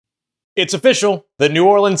It's official. The New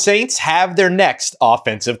Orleans Saints have their next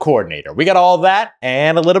offensive coordinator. We got all that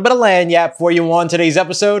and a little bit of lagniappe for you on today's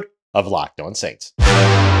episode of Locked On Saints.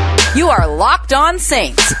 You are Locked On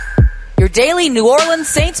Saints, your daily New Orleans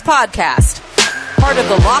Saints podcast. Part of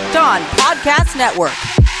the Locked On Podcast Network,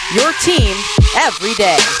 your team every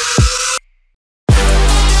day.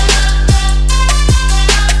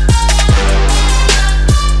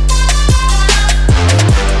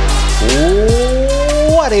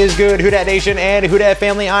 What is good, Who Dat Nation and Who Dat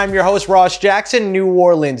family? I'm your host, Ross Jackson, New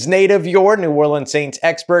Orleans native, your New Orleans Saints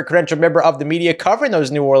expert, credentialed member of the media covering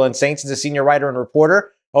those New Orleans Saints as a senior writer and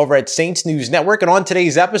reporter over at Saints News Network. And on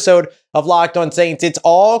today's episode of Locked On Saints, it's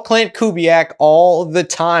all Klint Kubiak all the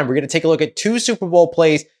time. We're going to take a look at two Super Bowl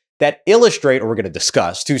plays that illustrate, or we're going to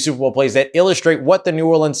discuss two Super Bowl plays that illustrate what the New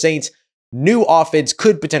Orleans Saints new offense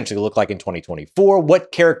could potentially look like in 2024,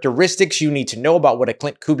 what characteristics you need to know about what a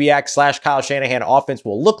Klint Kubiak / Kyle Shanahan offense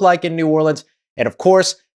will look like in New Orleans, and of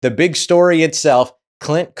course, the big story itself,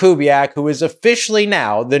 Klint Kubiak, who is officially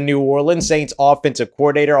now the New Orleans Saints offensive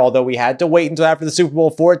coordinator, although we had to wait until after the Super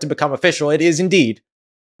Bowl for it to become official. It is indeed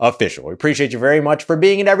official. We appreciate you very much for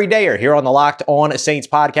being an everydayer here on the Locked On Saints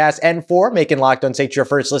podcast and for making Locked On Saints your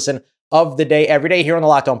first listen of the day every day here on the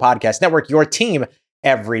Locked On Podcast Network, your team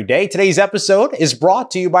every day. Today's episode is brought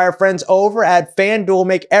to you by our friends over at FanDuel.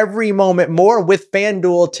 Make every moment more with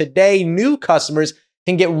FanDuel today. New customers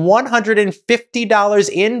can get $150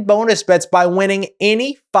 in bonus bets by winning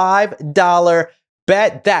any $5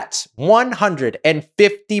 bet. That's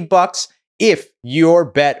 $150 if your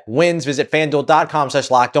bet wins. Visit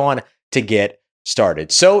FanDuel.com/locked-on to get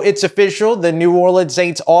started. So it's official. The New Orleans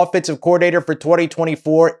Saints offensive coordinator for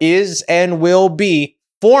 2024 is and will be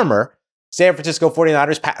former San Francisco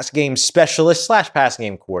 49ers pass game specialist / pass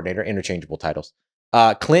game coordinator, interchangeable titles,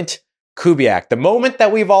 Klint Kubiak. The moment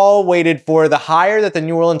that we've all waited for, the hire that the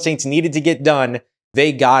New Orleans Saints needed to get done,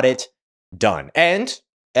 they got it done. And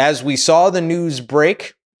as we saw the news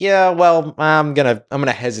break, I'm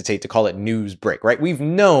gonna hesitate to call it news break, right? We've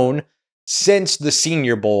known since the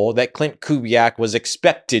Senior Bowl that Klint Kubiak was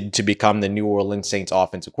expected to become the New Orleans Saints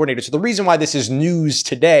offensive coordinator. So the reason why this is news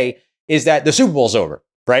today is that the Super Bowl's over,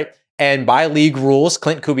 right? And by league rules,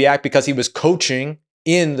 Klint Kubiak, because he was coaching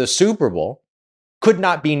in the Super Bowl, could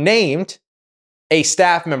not be named a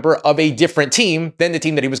staff member of a different team than the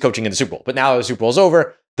team that he was coaching in the Super Bowl. But now the Super Bowl's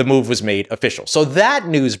over, the move was made official. So that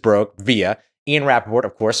news broke via Ian Rappaport,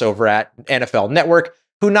 of course, over at NFL Network,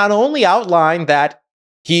 who not only outlined that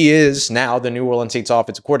he is now the New Orleans Saints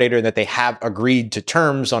offensive coordinator and that they have agreed to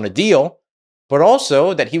terms on a deal, but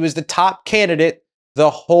also that he was the top candidate the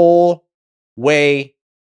whole way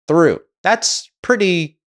through. That's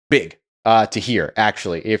pretty big to hear,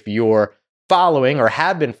 actually, if you're following or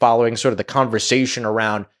have been following sort of the conversation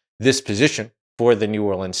around this position for the New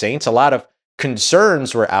Orleans Saints. A lot of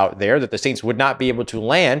concerns were out there that the Saints would not be able to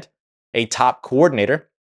land a top coordinator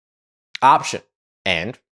option,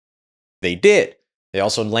 and they did. They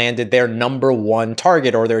also landed their number one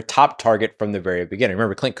target or their top target from the very beginning.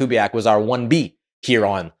 Remember, Klint Kubiak was our 1B here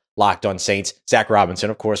on Locked On Saints. Zach Robinson,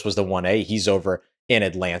 of course, was the 1A. He's over in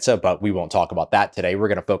Atlanta, but we won't talk about that today. We're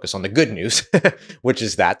going to focus on the good news, which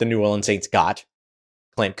is that the New Orleans Saints got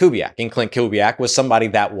Klint Kubiak. And Klint Kubiak was somebody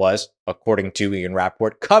that was, according to Ian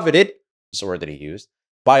Rappaport, coveted, is the word that he used,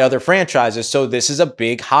 by other franchises. So this is a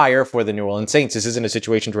big hire for the New Orleans Saints. This isn't a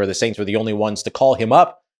situation where the Saints were the only ones to call him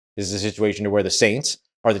up. This is a situation where the Saints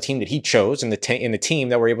are the team that he chose and the team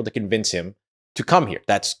that were able to convince him to come here.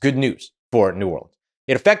 That's good news for New Orleans.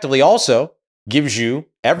 It effectively also gives you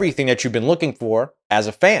everything that you've been looking for as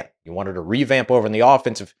a fan. You wanted to revamp over on the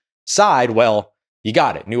offensive side. Well, you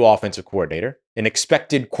got it. New offensive coordinator, an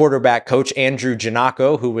expected quarterback coach, Andrew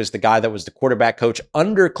Giannacco, who was the guy that was the quarterback coach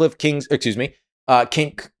under Klint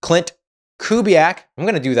Kubiak. I'm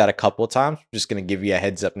going to do that a couple of times. I'm just going to give you a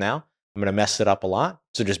heads up now. I'm going to mess it up a lot,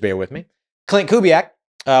 so just bear with me. Klint Kubiak,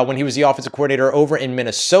 when he was the offensive coordinator over in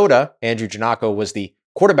Minnesota, Andrew Giannacco was the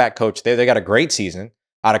quarterback coach there. They got a great season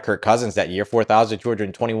out of Kirk Cousins that year,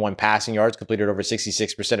 4,221 passing yards, completed over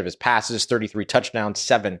 66% of his passes, 33 touchdowns,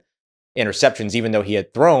 7 interceptions, even though he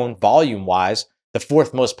had thrown, volume-wise, the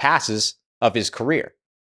fourth most passes of his career.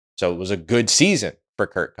 So it was a good season for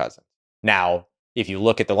Kirk Cousins. Now, if you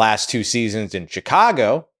look at the last two seasons in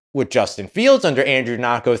Chicago with Justin Fields under Andrew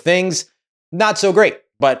Giannacco, things not so great.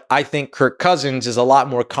 But I think Kirk Cousins is a lot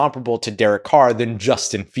more comparable to Derek Carr than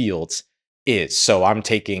Justin Fields is. So I'm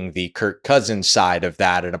taking the Kirk Cousins side of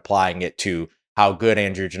that and applying it to how good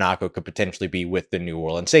Andrew Giannacco could potentially be with the New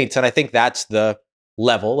Orleans Saints. And I think that's the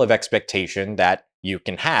level of expectation that you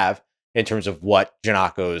can have in terms of what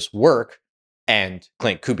Giannacco's work and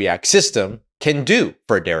Klint Kubiak's system can do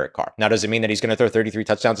for Derek Carr. Now, does it mean that he's going to throw 33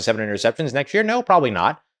 touchdowns and 7 interceptions next year? No, probably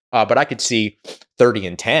not. But I could see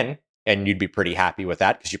 30-10, and you'd be pretty happy with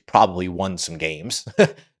that because you probably won some games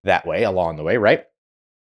that way along the way, right?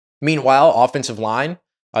 Meanwhile, offensive line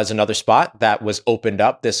is another spot that was opened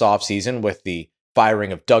up this offseason with the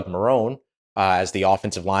firing of Doug Marrone as the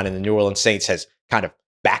offensive line in the New Orleans Saints has kind of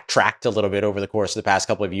backtracked a little bit over the course of the past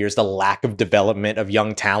couple of years. The lack of development of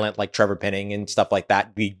young talent like Trevor Penning and stuff like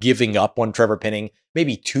that, the giving up on Trevor Penning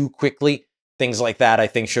maybe too quickly, things like that, I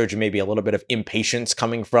think showed you maybe a little bit of impatience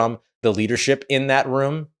coming from the leadership in that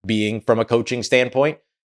room, being from a coaching standpoint.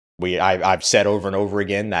 I've said over and over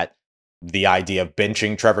again that the idea of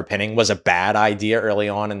benching Trevor Penning was a bad idea early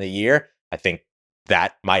on in the year. I think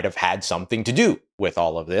that might have had something to do with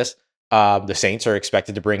all of this. The Saints are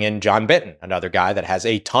expected to bring in John Benton, another guy that has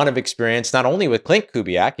a ton of experience, not only with Klint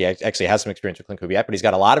Kubiak, he actually has some experience with Klint Kubiak, but he's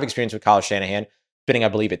got a lot of experience with Kyle Shanahan, spending, I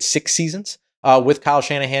believe, it's 6 seasons with Kyle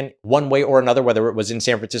Shanahan, one way or another, whether it was in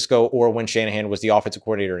San Francisco or when Shanahan was the offensive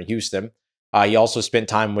coordinator in Houston. He also spent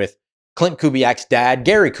time with Klint Kubiak's dad,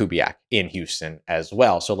 Gary Kubiak, in Houston as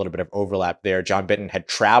well. So a little bit of overlap there. John Benton had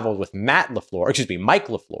traveled with Mike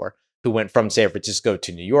LaFleur, who went from San Francisco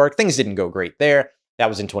to New York. Things didn't go great there. That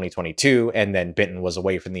was in 2022. And then Benton was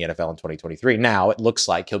away from the NFL in 2023. Now it looks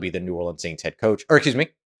like he'll be the New Orleans Saints head coach,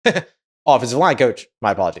 offensive line coach.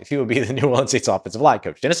 My apologies. He will be the New Orleans Saints offensive line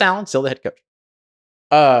coach. Dennis Allen, still the head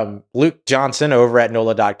coach. Luke Johnson over at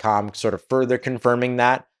NOLA.com sort of further confirming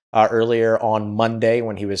that earlier on Monday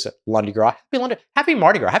when he was at Lundi Gras. Happy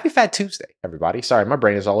Mardi Gras. Happy Fat Tuesday, everybody. Sorry, my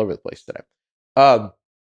brain is all over the place today.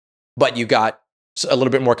 But you got a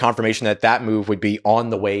little bit more confirmation that move would be on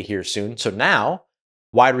the way here soon. So now,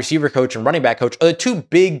 wide receiver coach and running back coach are the two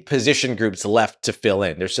big position groups left to fill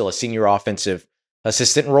in. There's still a senior offensive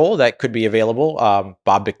assistant role that could be available.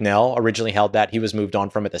 Bob Bicknell originally held that. He was moved on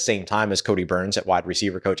from at the same time as Cody Burns at wide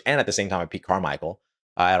receiver coach and at the same time as Pete Carmichael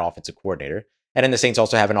at offensive coordinator. And then the Saints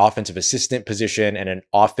also have an offensive assistant position and an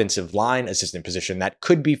offensive line assistant position that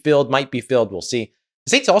could be filled, might be filled. We'll see.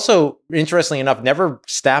 The Saints also, interestingly enough, never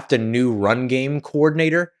staffed a new run game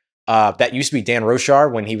coordinator. That used to be Dan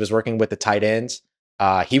Rochar when he was working with the tight ends.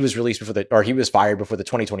 He was fired before the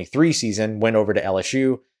 2023 season, went over to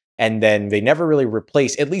LSU, and then they never really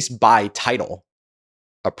replaced, at least by title,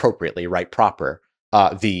 appropriately, right, proper,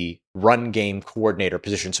 the run game coordinator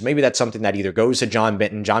position. So maybe that's something that either goes to John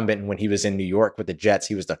Benton. John Benton, when he was in New York with the Jets,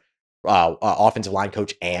 he was the offensive line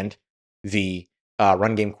coach and the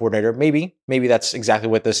run game coordinator. Maybe that's exactly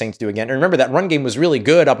what the Saints do again. And remember, that run game was really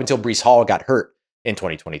good up until Breece Hall got hurt in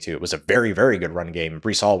 2022. It was a very, very good run game.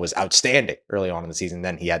 Breece Hall was outstanding early on in the season.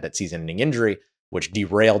 Then he had that season-ending injury, which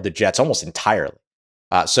derailed the Jets almost entirely.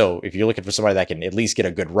 So if you're looking for somebody that can at least get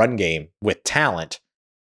a good run game with talent,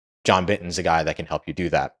 John Benton's a guy that can help you do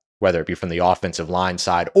that, whether it be from the offensive line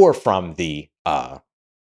side or from the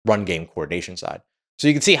run game coordination side. So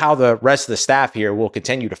you can see how the rest of the staff here will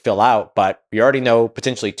continue to fill out, but we already know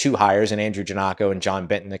potentially 2 hires in Andrew Janocko and John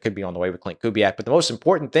Benton that could be on the way with Klint Kubiak. But the most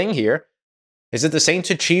important thing here is that the Saints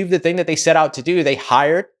achieved the thing that they set out to do. They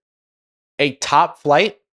hired a top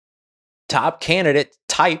candidate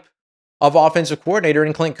type of offensive coordinator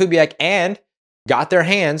in Klint Kubiak and got their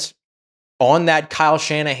hands on that Kyle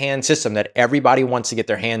Shanahan system that everybody wants to get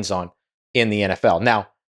their hands on in the NFL. Now,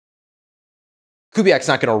 Kubiak's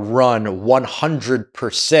not going to run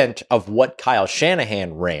 100% of what Kyle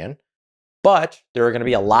Shanahan ran, but there are going to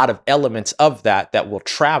be a lot of elements of that will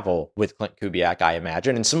travel with Klint Kubiak, I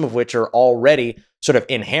imagine, and some of which are already sort of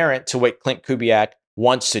inherent to what Klint Kubiak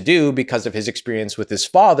wants to do because of his experience with his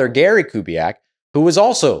father, Gary Kubiak, who was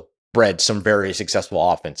also bred some very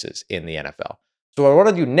successful offenses in the NFL. So what I want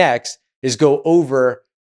to do next is go over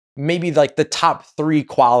maybe like the top 3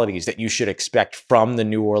 qualities that you should expect from the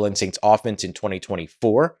New Orleans Saints offense in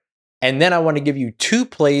 2024. And then I want to give you 2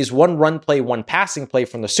 plays, 1 run play, 1 passing play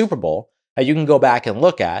from the Super Bowl that you can go back and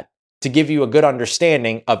look at to give you a good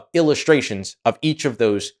understanding of illustrations of each of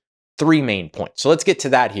those 3 main points. So let's get to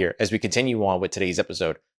that here as we continue on with today's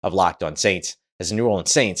episode of Locked On Saints, as the New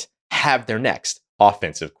Orleans Saints have their next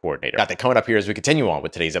offensive coordinator. Got that coming up here as we continue on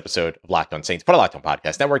with today's episode of Locked On Saints, part of Locked On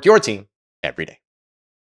Podcast Network, your team every day.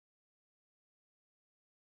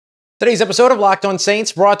 Today's episode of Locked On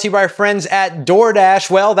Saints brought to you by our friends at DoorDash.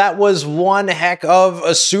 Well, that was one heck of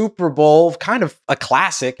a Super Bowl, kind of a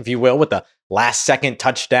classic, if you will, with the last-second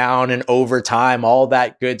touchdown and overtime, all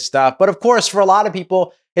that good stuff. But of course, for a lot of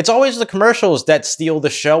people, it's always the commercials that steal the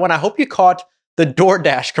show, and I hope you caught the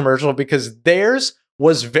DoorDash commercial because theirs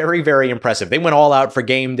was very, very impressive. They went all out for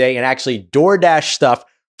game day and actually DoorDash stuff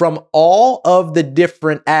from all of the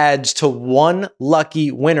different ads to one lucky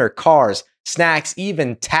winner: cars, snacks,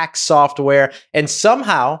 even tax software, and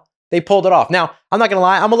somehow they pulled it off. Now, I'm not going to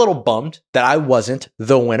lie, I'm a little bummed that I wasn't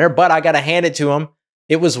the winner, but I got to hand it to them.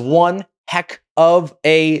 It was one heck of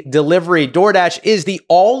a delivery. DoorDash is the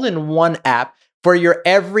all-in-one app for your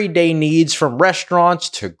everyday needs, from restaurants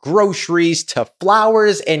to groceries to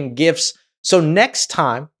flowers and gifts. So next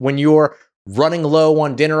time when you're running low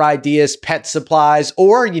on dinner ideas, pet supplies,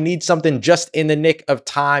 or you need something just in the nick of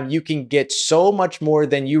time, you can get so much more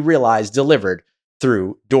than you realize delivered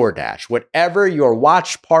through DoorDash. Whatever your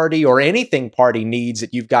watch party or anything party needs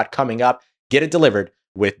that you've got coming up, get it delivered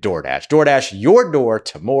with DoorDash. DoorDash, your door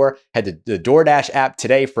to more. Head to the DoorDash app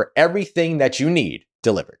today for everything that you need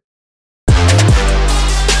delivered.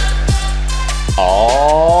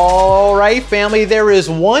 All right, family, there is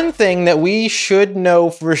one thing that we should know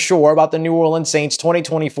for sure about the New Orleans Saints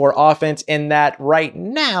 2024 offense, and that right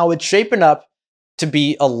now it's shaping up to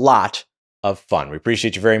be a lot of fun. We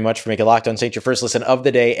appreciate you very much for making Locked On Saints your first listen of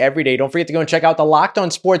the day every day. Don't forget to go and check out the Locked On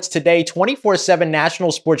Sports Today 24/7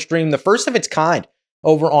 national sports stream, the first of its kind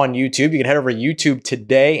over on YouTube. You can head over to YouTube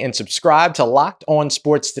today and subscribe to Locked On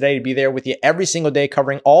Sports Today to be there with you every single day,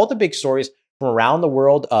 covering all the big stories from around the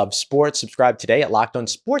world of sports. Subscribe today at Locked On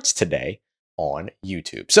Sports Today on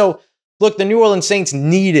YouTube. So look, the New Orleans Saints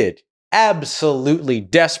absolutely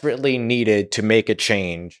desperately needed to make a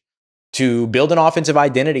change, to build an offensive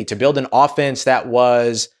identity, to build an offense that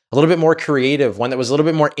was a little bit more creative, one that was a little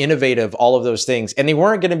bit more innovative, all of those things. And they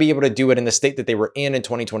weren't going to be able to do it in the state that they were in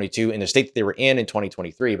 2022, in the state that they were in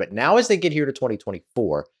 2023. But now as they get here to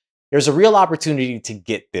 2024, there's a real opportunity to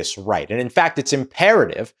get this right. And in fact, it's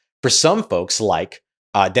imperative for some folks like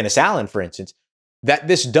Dennis Allen, for instance, that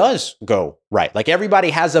this does go right. Like,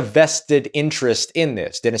 everybody has a vested interest in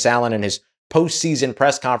this. Dennis Allen in his postseason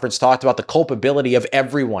press conference talked about the culpability of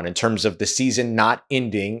everyone in terms of the season not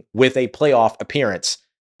ending with a playoff appearance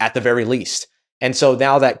at the very least. And so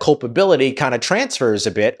now that culpability kind of transfers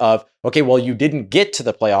a bit of, okay, well, you didn't get to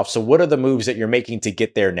the playoffs, so what are the moves that you're making to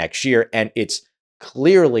get there next year? And it's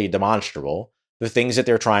clearly demonstrable, the things that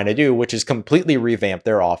they're trying to do, which is completely revamp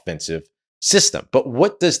their offensive system. But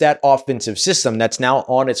what does that offensive system that's now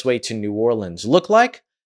on its way to New Orleans look like?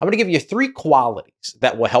 I'm going to give you 3 qualities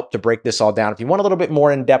that will help to break this all down. If you want a little bit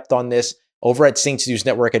more in depth on this, over at Saints News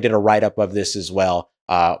Network, I did a write-up of this as well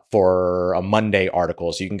for a Monday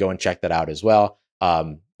article, so you can go and check that out as well.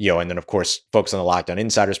 And then of course, folks on the Locked On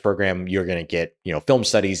Insiders program, you're going to get, film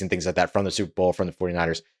studies and things like that from the Super Bowl, from the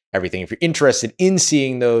 49ers, everything. If you're interested in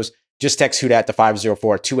seeing those, just text Hoodat to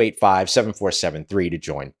 504-285-7473 to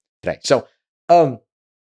join today. So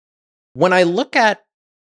when I look at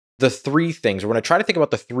the 3 things, we're going to try to think about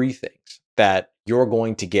the 3 things that you're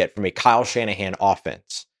going to get from a Kyle Shanahan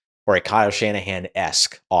offense, or a Kyle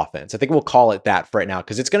Shanahan-esque offense. I think we'll call it that for right now,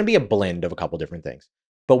 because it's going to be a blend of a couple different things.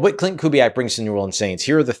 But what Klint Kubiak brings to New Orleans Saints,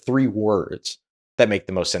 here are the 3 words that make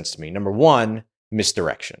the most sense to me. Number 1,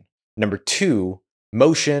 misdirection. Number 2,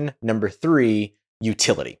 motion. Number 3,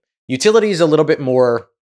 utility. Utility is a little bit more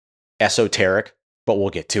esoteric, but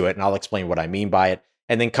we'll get to it, and I'll explain what I mean by it.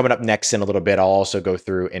 And then coming up next in a little bit, I'll also go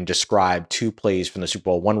through and describe 2 plays from the Super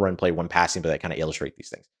Bowl, 1 run play, 1 passing play that kind of illustrate these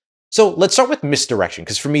things. So let's start with misdirection,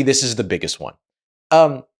 because for me, this is the biggest one.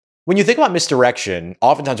 When you think about misdirection,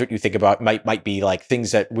 oftentimes what you think about might be like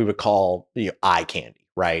things that we would call eye candy,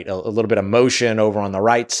 right? A little bit of motion over on the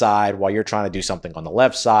right side while you're trying to do something on the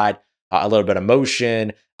left side, a little bit of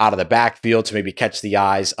motion out of the backfield to maybe catch the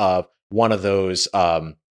eyes of one of those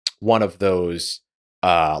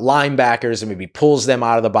linebackers, and maybe pulls them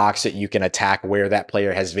out of the box that you can attack where that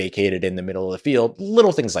player has vacated in the middle of the field,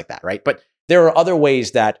 little things like that, right? But there are other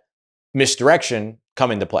ways that misdirection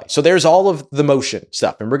come into play. So there's all of the motion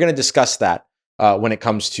stuff, and we're going to discuss that when it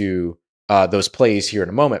comes to those plays here in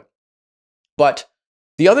a moment. But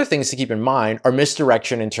the other things to keep in mind are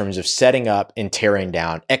misdirection in terms of setting up and tearing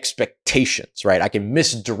down expectations, right? I can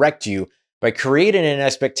misdirect you by creating an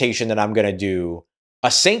expectation that I'm going to do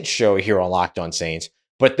a Saints show here on Locked On Saints,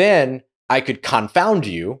 but then I could confound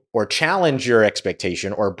you or challenge your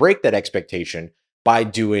expectation or break that expectation by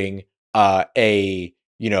doing a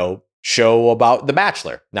show about The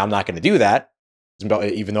Bachelor. Now, I'm not going to do that,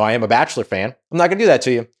 even though I am a Bachelor fan. I'm not going to do that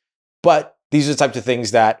to you. But these are the types of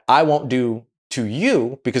things that I won't do to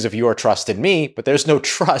you because of your trust in me, but there's no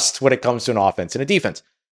trust when it comes to an offense and a defense.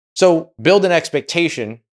 So build an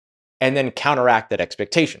expectation and then counteract that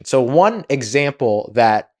expectation. So one example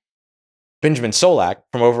that Benjamin Solak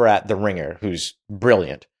from over at The Ringer, who's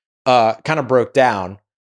brilliant, kind of broke down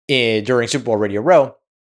during Super Bowl Radio Row,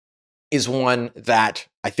 is one that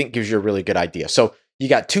I think gives you a really good idea. So you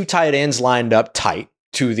got 2 tight ends lined up tight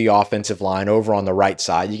to the offensive line over on the right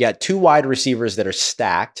side. You got 2 wide receivers that are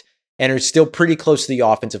stacked, and are still pretty close to the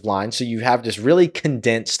offensive line. So you have this really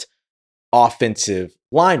condensed offensive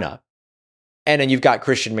lineup. And then you've got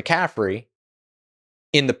Christian McCaffrey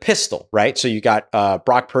in the pistol, right? So you got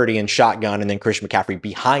Brock Purdy in shotgun and then Christian McCaffrey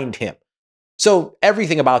behind him. So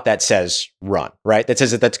everything about that says run, right? That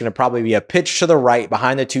says that that's going to probably be a pitch to the right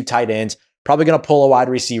behind the two tight ends, probably going to pull a wide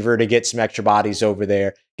receiver to get some extra bodies over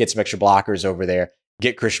there, get some extra blockers over there,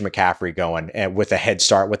 get Christian McCaffrey going and with a head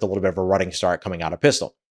start, with a little bit of a running start coming out of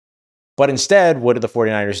pistol. But instead, what did the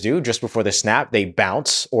 49ers do? Just before the snap, they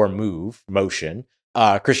bounce or motion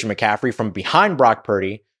Christian McCaffrey from behind Brock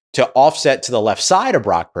Purdy to offset to the left side of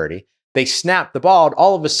Brock Purdy. They snap the ball, and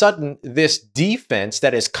all of a sudden, this defense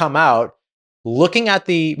that has come out looking at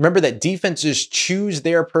remember that defenses choose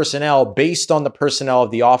their personnel based on the personnel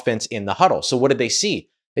of the offense in the huddle. So what did they see?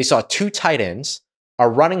 They saw two tight ends, a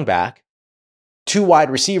running back, two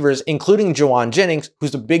wide receivers, including Juwan Jennings,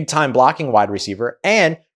 who's a big-time blocking wide receiver,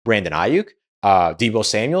 and Brandon Ayuk, Deebo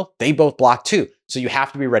Samuel. They both block too. So you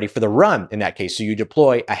have to be ready for the run in that case. So you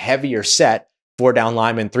deploy a heavier set, 4 down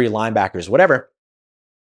linemen, 3 linebackers, whatever,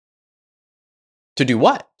 to do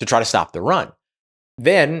what? To try to stop the run.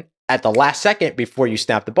 Then at the last second before you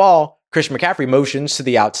snap the ball, Christian McCaffrey motions to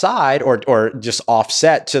the outside or just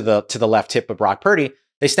offset to the left hip of Brock Purdy.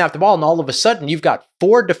 They snap the ball, and all of a sudden you've got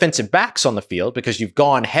 4 defensive backs on the field because you've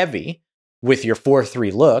gone heavy with your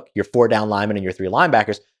 4-3 look, your 4 down linemen and your 3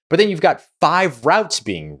 linebackers. But then you've got 5 routes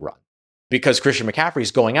being run because Christian McCaffrey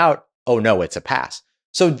is going out. Oh no, it's a pass.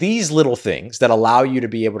 So these little things that allow you to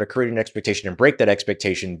be able to create an expectation and break that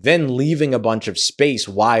expectation, then leaving a bunch of space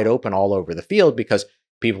wide open all over the field because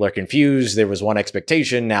people are confused. There was one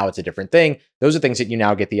expectation, now it's a different thing. Those are things that you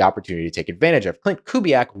now get the opportunity to take advantage of. Klint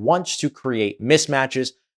Kubiak wants to create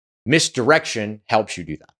mismatches. Misdirection helps you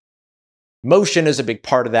do that. Motion is a big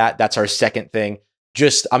part of that. That's our second thing.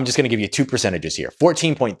 I'm just going to give you 2 percentages here.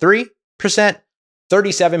 14.3%,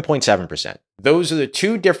 37.7%. Those are the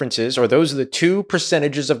 2 differences, or those are the 2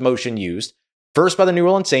 percentages of motion used. First by the New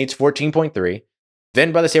Orleans Saints, 14.3,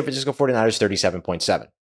 then by the San Francisco 49ers, 37.7.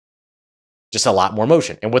 Just a lot more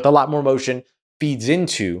motion. And with a lot more motion feeds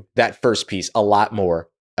into that first piece, a lot more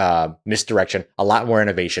misdirection, a lot more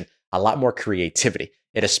innovation, a lot more creativity.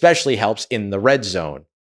 It especially helps in the red zone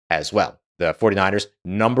as well. The 49ers,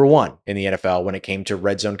 number 1 in the NFL when it came to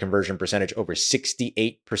red zone conversion percentage, over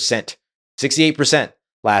 68%. 68%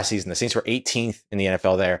 last season. The Saints were 18th in the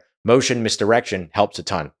NFL there. Motion misdirection helps a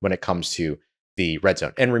ton when it comes to the red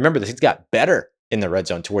zone. And remember, the Saints got better in the red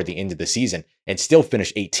zone toward the end of the season and still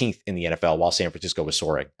finished 18th in the NFL while San Francisco was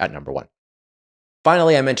soaring at number 1.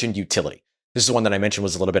 Finally, I mentioned utility. This is one that I mentioned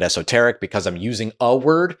was a little bit esoteric because I'm using a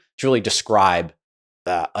word to really describe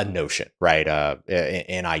a notion, right?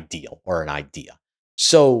 An ideal or an idea.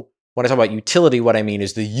 So when I talk about utility, what I mean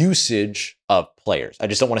is the usage of players. I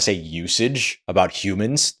just don't want to say usage about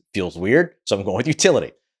humans. Feels weird. So I'm going with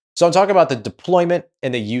utility. So I'm talking about the deployment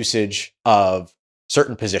and the usage of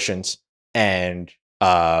certain positions and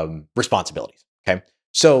responsibilities. Okay.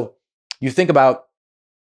 So you think about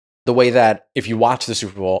the way that if you watch the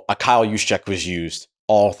Super Bowl, a Kyle Juszczyk was used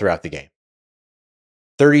all throughout the game.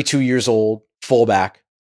 32 years old, fullback.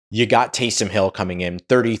 You got Taysom Hill coming in,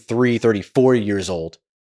 33, 34 years old.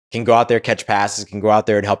 Can go out there, catch passes, can go out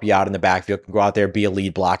there and help you out in the backfield, can go out there, be a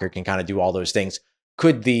lead blocker, can kind of do all those things.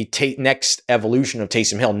 Could the next evolution of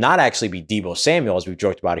Taysom Hill not actually be Deebo Samuel, as we've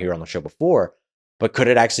joked about here on the show before, but could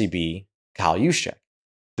it actually be Kyle Juszczyk?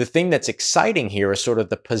 The thing that's exciting here is sort of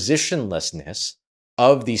the positionlessness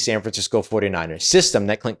of the San Francisco 49ers system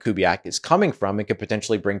that Klint Kubiak is coming from and could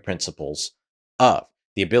potentially bring principles of.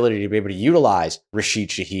 The ability to be able to utilize Rashid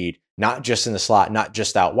Shaheed, not just in the slot, not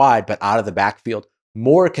just out wide, but out of the backfield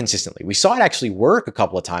more consistently. We saw it actually work a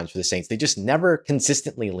couple of times for the Saints. They just never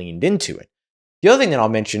consistently leaned into it. The other thing that I'll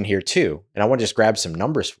mention here too, and I want to just grab some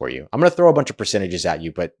numbers for you. I'm going to throw a bunch of percentages at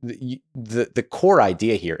you, but the core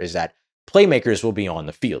idea here is that playmakers will be on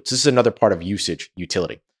the field. So this is another part of usage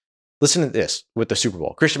utility. Listen to this with the Super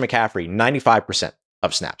Bowl. Christian McCaffrey, 95%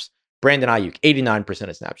 of snaps. Brandon Ayuk, 89%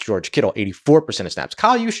 of snaps. George Kittle, 84% of snaps.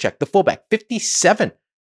 Kyle Juszczyk, the fullback, 57%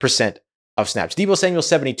 of snaps. Deebo Samuel,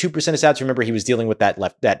 72% of snaps. Remember, he was dealing with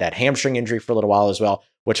that hamstring injury for a little while as well,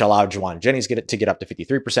 which allowed Juwan Jennings to get up to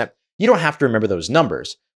 53%. You don't have to remember those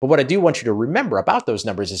numbers. But what I do want you to remember about those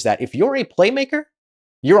numbers is that if you're a playmaker,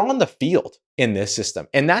 you're on the field in this system.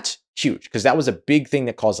 And that's huge because that was a big thing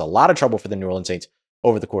that caused a lot of trouble for the New Orleans Saints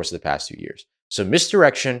over the course of the past 2 years. So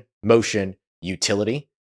misdirection, motion, utility,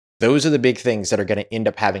 those are the big things that are going to end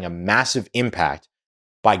up having a massive impact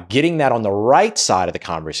by getting that on the right side of the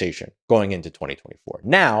conversation going into 2024.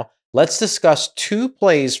 Now, let's discuss 2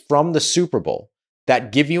 plays from the Super Bowl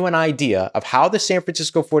that give you an idea of how the San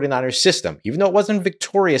Francisco 49ers system, even though it wasn't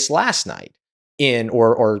victorious last night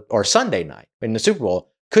or Sunday night in the Super Bowl,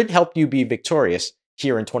 could help you be victorious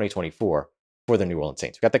here in 2024 for the New Orleans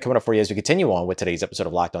Saints. We've got that coming up for you as we continue on with today's episode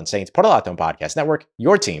of Locked On Saints, part of Locked On Podcast Network,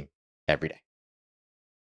 your team every day.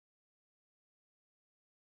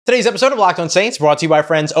 Today's episode of Locked On Saints brought to you by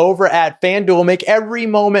friends over at FanDuel. Make every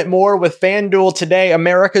moment more with FanDuel today,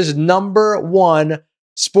 America's #1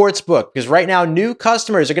 sportsbook. Because right now, new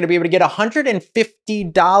customers are going to be able to get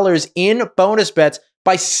 $150 in bonus bets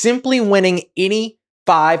by simply winning any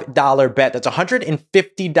 $5 bet. That's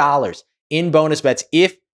 $150 in bonus bets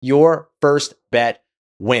if your first bet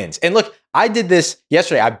wins. And look, I did this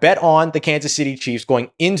yesterday. I bet on the Kansas City Chiefs going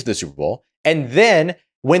into the Super Bowl. And then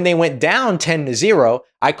when they went down 10-0,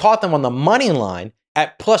 I caught them on the money line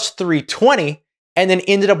at plus 320 and then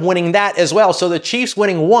ended up winning that as well. So the Chiefs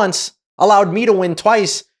winning once allowed me to win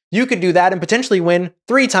twice. You could do that and potentially win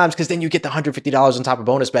 3 times because then you get the $150 on top of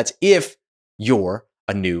bonus bets if you're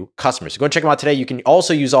a new customer. So go and check them out today. You can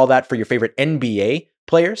also use all that for your favorite NBA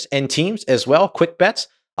players and teams as well. Quick bets,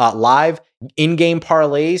 live in-game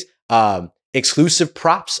parlays, exclusive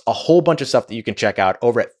props, a whole bunch of stuff that you can check out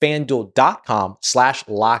over at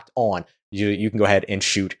FanDuel.com/lockedon. You can go ahead and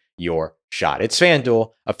shoot your shot. It's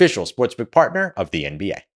FanDuel, official sportsbook partner of the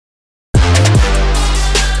NBA.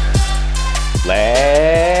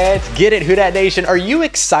 Let's get it, Who Dat Nation. Are you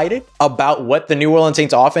excited about what the New Orleans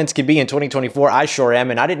Saints offense could be in 2024? I sure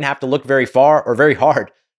am, and I didn't have to look very far or very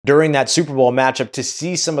hard during that Super Bowl matchup to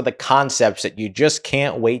see some of the concepts that you just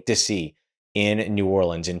can't wait to see in New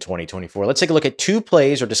Orleans in 2024. Let's take a look at 2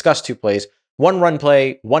 plays or discuss 2 plays, 1 run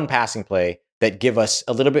play, 1 passing play that give us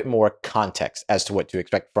a little bit more context as to what to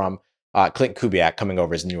expect from Klint Kubiak coming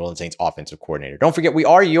over as the New Orleans Saints offensive coordinator. Don't forget, we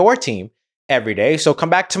are your team every day. So come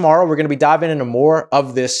back tomorrow. We're going to be diving into more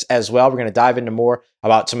of this as well. We're going to dive into more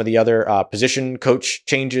about some of the other position coach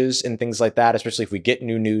changes and things like that, especially if we get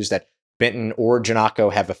new news that Benton or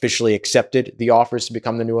Janocko have officially accepted the offers to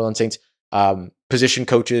become the New Orleans Saints position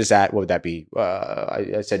coaches at, what would that be?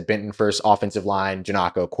 I said Benton first, offensive line,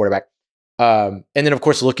 Janocko, quarterback. And then, of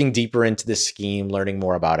course, looking deeper into the scheme, learning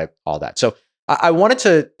more about it, all that. So I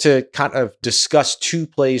wanted to kind of discuss 2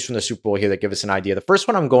 plays from the Super Bowl here that give us an idea. The first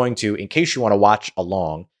one I'm going to, in case you want to watch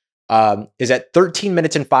along, is at 13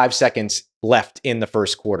 minutes and 5 seconds left in the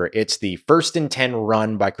first quarter. It's the 1st and 10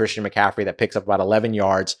 run by Christian McCaffrey that picks up about 11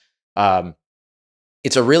 yards.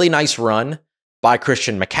 It's a really nice run by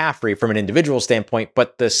Christian McCaffrey from an individual standpoint,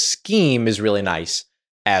 but the scheme is really nice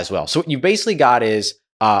as well. So what you basically got is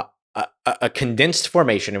a condensed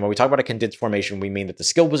formation. And when we talk about a condensed formation, we mean that the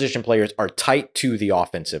skill position players are tight to the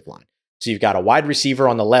offensive line. So you've got a wide receiver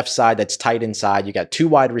on the left side that's tight inside. You got 2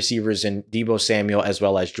 wide receivers in Deebo Samuel as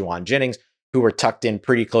well as Juwan Jennings, who are tucked in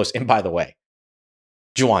pretty close. And by the way,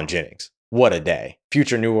 Juwan Jennings, what a day.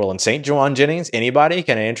 Future New Orleans Saint Juwan Jennings. Anybody?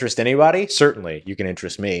 Can it interest anybody? Certainly, you can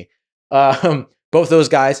interest me. Both those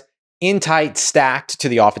guys in tight, stacked to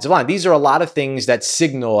the offensive line. These are a lot of things that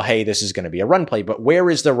signal, hey, this is going to be a run play, but where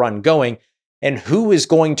is the run going and who is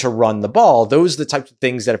going to run the ball? Those are the types of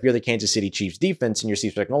things that if you're the Kansas City Chiefs defense and you're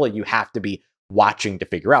Steve Spagnuolo, you have to be watching to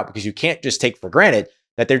figure out, because you can't just take for granted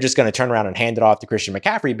that they're just going to turn around and hand it off to Christian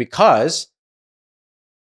McCaffrey, because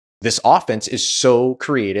this offense is so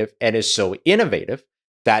creative and is so innovative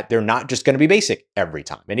that they're not just going to be basic every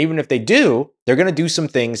time. And even if they do, they're going to do some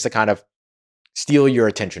things to kind of steal your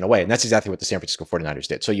attention away. And that's exactly what the San Francisco 49ers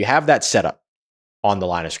did. So you have that setup on the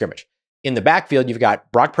line of scrimmage. In the backfield, you've got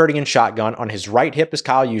Brock Purdy in shotgun. On his right hip is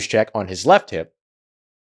Kyle Juszczyk. On his left hip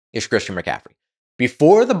is Christian McCaffrey.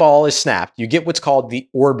 Before the ball is snapped, you get what's called the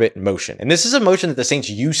orbit motion. And this is a motion that the Saints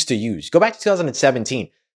used to use. Go back to 2017,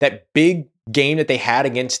 that big game that they had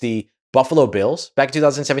against the Buffalo Bills back in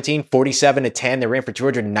 2017, 47-10. They ran for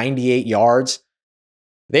 298 yards.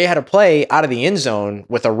 They had a play out of the end zone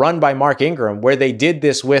with a run by Mark Ingram where they did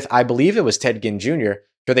this with, I believe it was Ted Ginn Jr.,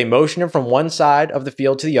 where they motioned him from one side of the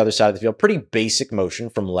field to the other side of the field. Pretty basic motion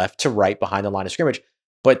from left to right behind the line of scrimmage.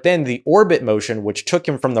 But then the orbit motion, which took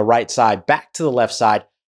him from the right side back to the left side,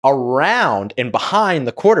 around and behind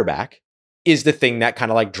the quarterback, is the thing that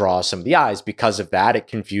kind of like draws some of the eyes. Because of that, it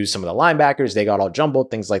confused some of the linebackers. They got all jumbled,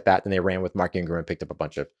 things like that. And they ran with Mark Ingram and picked up a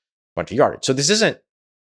bunch of yardage. So this isn't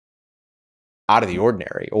out of the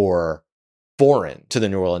ordinary or foreign to the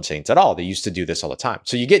New Orleans Saints at all. They used to do this all the time.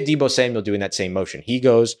 So you get Deebo Samuel doing that same motion. He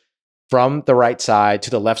goes from the right side to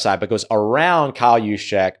the left side, but goes around Kyle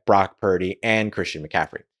Juszczyk, Brock Purdy, and Christian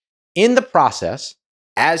McCaffrey. In the process,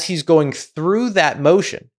 as he's going through that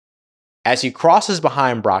motion, as he crosses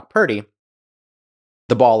behind Brock Purdy,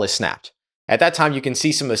 the ball is snapped. At that time, you can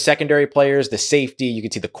see some of the secondary players, the safety. You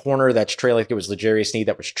can see the corner that's trailing. I think it was L'Jarius Sneed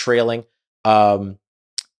that was trailing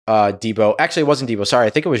Debo. Actually, it wasn't Debo. Sorry, I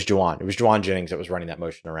think it was Juwan. It was Juwan Jennings that was running that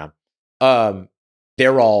motion around.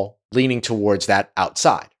 They're all leaning towards that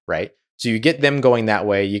outside, right? So you get them going that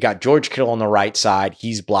way. You got George Kittle on the right side.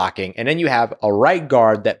 He's blocking. And then you have a right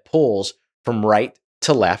guard that pulls from right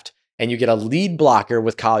to left. And you get a lead blocker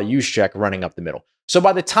with Kyle Juszczyk running up the middle. So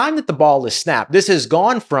by the time that the ball is snapped, this has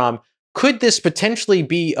gone from, could this potentially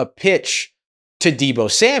be a pitch to Debo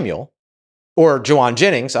Samuel or Juwan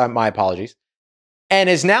Jennings? My apologies. And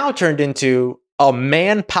is now turned into a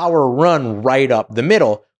manpower run right up the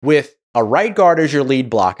middle with a right guard as your lead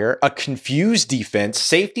blocker, a confused defense,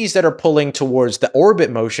 safeties that are pulling towards the orbit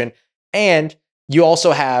motion, and you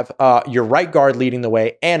also have your right guard leading the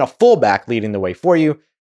way and a fullback leading the way for you.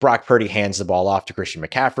 Brock Purdy hands the ball off to Christian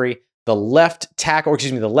McCaffrey. The left tackle,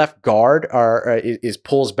 the left guard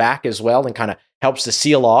pulls back as well and kind of helps to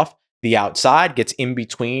seal off the outside, gets in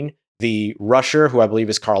between the rusher, who I believe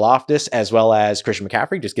is Karlaftis, as well as Christian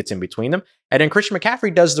McCaffrey, just gets in between them. And then Christian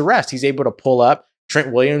McCaffrey does the rest. He's able to pull up.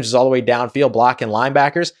 Trent Williams is all the way downfield blocking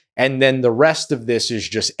linebackers. And then the rest of this is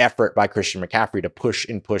just effort by Christian McCaffrey to push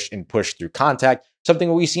and push and push through contact,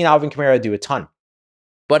 something we've seen Alvin Kamara do a ton.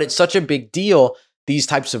 But it's such a big deal, these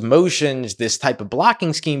types of motions, this type of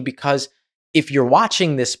blocking scheme, because if you're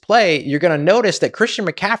watching this play, you're going to notice that Christian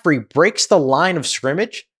McCaffrey breaks the line of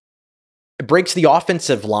scrimmage, breaks the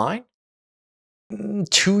offensive line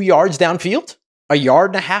 2 yards downfield, a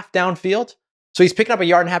yard and a half downfield. So he's picking up a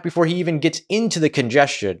yard and a half before he even gets into the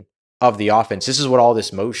congestion of the offense. This is what all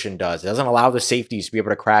this motion does. It doesn't allow the safeties to be able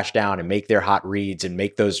to crash down and make their hot reads and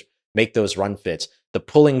make those run fits. The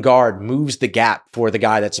pulling guard moves the gap for the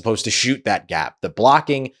guy that's supposed to shoot that gap. The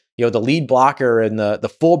blocking, the lead blocker and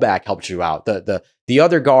the fullback helps you out. The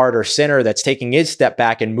other guard or center that's taking his step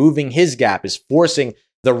back and moving his gap is forcing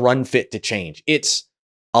the run fit to change. It's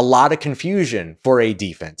a lot of confusion for a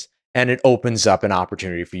defense. And it opens up an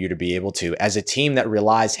opportunity for you to be able to, as a team that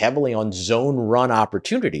relies heavily on zone run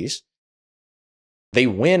opportunities, they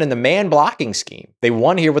win in the man blocking scheme. They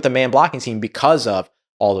won here with the man blocking scheme because of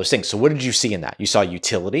all those things. So what did you see in that? You saw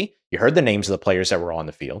utility. You heard the names of the players that were on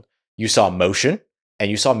the field. You saw motion and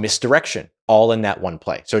you saw misdirection all in that one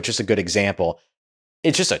play. So it's just a good example.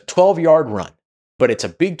 It's just a 12-yard run, but it's a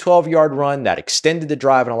big 12-yard run that extended the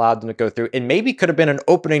drive and allowed them to go through. And maybe could have been an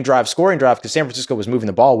opening drive, scoring drive, because San Francisco was moving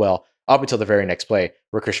the ball well up until the very next play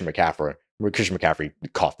where Christian McCaffrey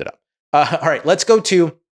coughed it up. All right, let's go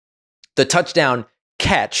to the touchdown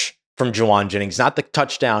catch from Juwan Jennings, not the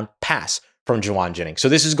touchdown pass from Juwan Jennings. So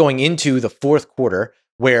this is going into the fourth quarter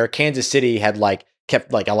where Kansas City had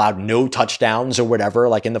kept allowed no touchdowns or whatever,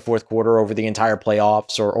 in the fourth quarter over the entire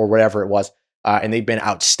playoffs or whatever it was. And they've been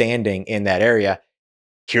outstanding in that area.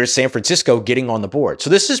 Here's San Francisco getting on the board. So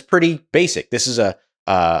this is pretty basic. This is a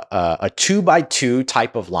 2x2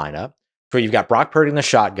 type of lineup where you've got Brock Purdy in the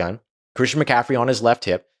shotgun, Christian McCaffrey on his left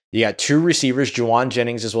hip. You got two receivers, Juwan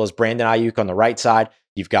Jennings as well as Brandon Ayuk on the right side.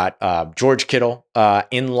 You've got George Kittle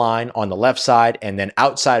in line on the left side. And then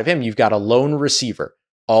outside of him, you've got a lone receiver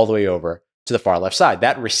all the way over to the far left side.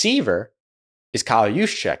 That receiver is Kyle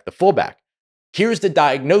Juszczyk, the fullback. Here's the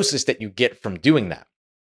diagnosis that you get from doing that.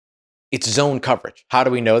 It's zone coverage. How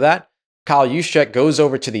do we know that? Kyle Juszczyk goes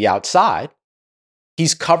over to the outside.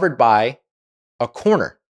 He's covered by a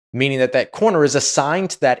corner, meaning that corner is assigned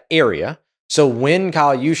to that area. So when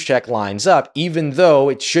Kyle Juszczyk lines up, even though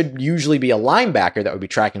it should usually be a linebacker that would be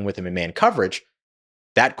tracking with him in man coverage,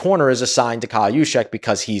 that corner is assigned to Kyle Juszczyk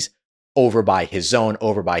because he's over by his zone,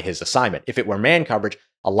 over by his assignment. If it were man coverage,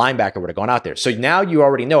 a linebacker would have gone out there. So now you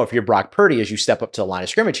already know, if you're Brock Purdy, as you step up to the line of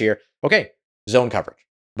scrimmage here, okay, zone coverage,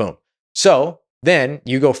 boom. So then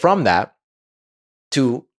you go from that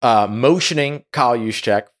to motioning Kyle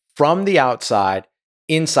Juszczyk from the outside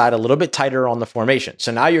inside, a little bit tighter on the formation.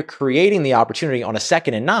 So now you're creating the opportunity on a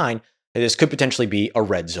 2nd and 9 that this could potentially be a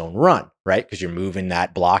red zone run, right? Because you're moving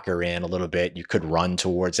that blocker in a little bit. You could run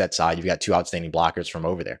towards that side. You've got two outstanding blockers from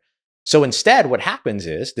over there. So instead, what happens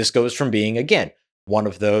is this goes from being, again, one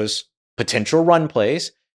of those potential run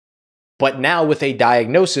plays, but now with a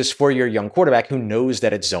diagnosis for your young quarterback who knows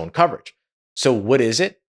that it's zone coverage. So what is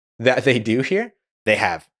it that they do here? They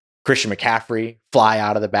have Christian McCaffrey fly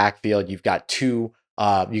out of the backfield. You've got you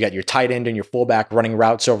got your tight end and your fullback running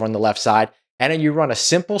routes over on the left side. And then you run a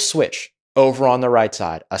simple switch over on the right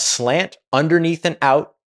side, a slant underneath and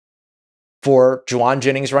out for Juwan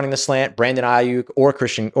Jennings running the slant, Brandon Ayuk or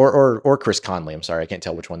Chris Conley. I'm sorry, I can't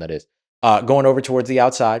tell which one that is. Going over towards the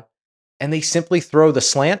outside. And they simply throw the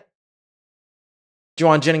slant.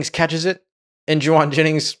 Juwan Jennings catches it, and Juwan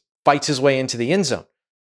Jennings fights his way into the end zone.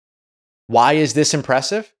 Why is this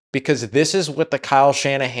impressive? Because this is what the Kyle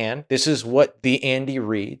Shanahan, this is what the Andy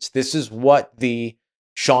Reids, this is what the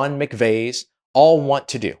Sean McVays all want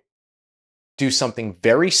to do. Do something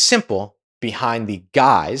very simple behind the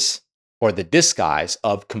guise or the disguise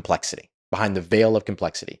of complexity, behind the veil of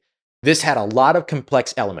complexity. This had a lot of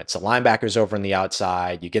complex elements. The linebackers over on the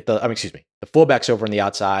outside, you get the fullbacks over on the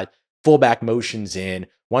outside, fullback motions in.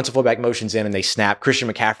 Once a fullback motions in and they snap, Christian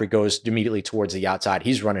McCaffrey goes immediately towards the outside.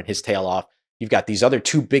 He's running his tail off. You've got these other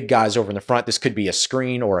two big guys over in the front. This could be a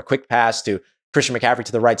screen or a quick pass to Christian McCaffrey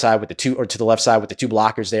to the right side with the two, or to the left side with the two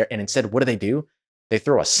blockers there. And instead, what do? They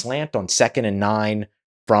throw a slant on 2nd and 9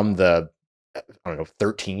 from the,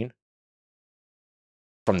 13,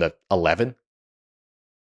 from the 11.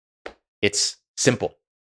 It's simple,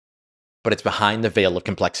 but it's behind the veil of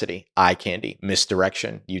complexity, eye candy,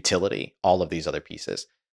 misdirection, utility, all of these other pieces.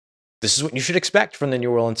 This is what you should expect from the New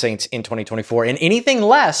Orleans Saints in 2024. And anything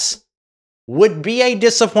less would be a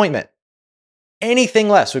disappointment. Anything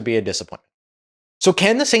less would be a disappointment. So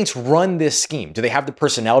can the Saints run this scheme? Do they have the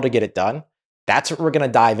personnel to get it done? That's what we're going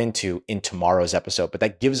to dive into in tomorrow's episode. But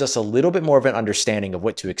that gives us a little bit more of an understanding of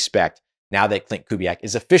what to expect now that Klint Kubiak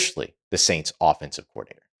is officially the Saints offensive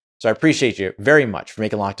coordinator. So I appreciate you very much for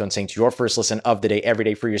making Locked On Saints your first listen of the day every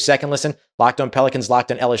day. For your second listen, Locked On Pelicans,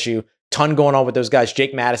 Locked On LSU. Ton going on with those guys.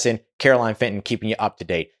 Jake Madison, Caroline Fenton, keeping you up to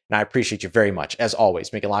date. And I appreciate you very much, as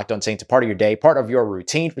always, making Locked On Saints a part of your day, part of your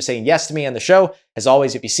routine, for saying yes to me on the show. As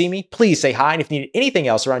always, if you see me, please say hi. And if you need anything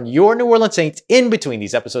else around your New Orleans Saints in between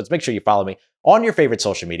these episodes, make sure you follow me on your favorite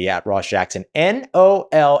social media at Ross Jackson,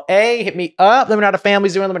 NOLA. Hit me up. Let me know how the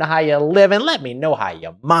family's doing. Let me know how you're living. Let me know how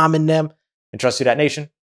your mom and them. And trust you, that nation.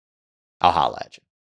 I'll holla at you.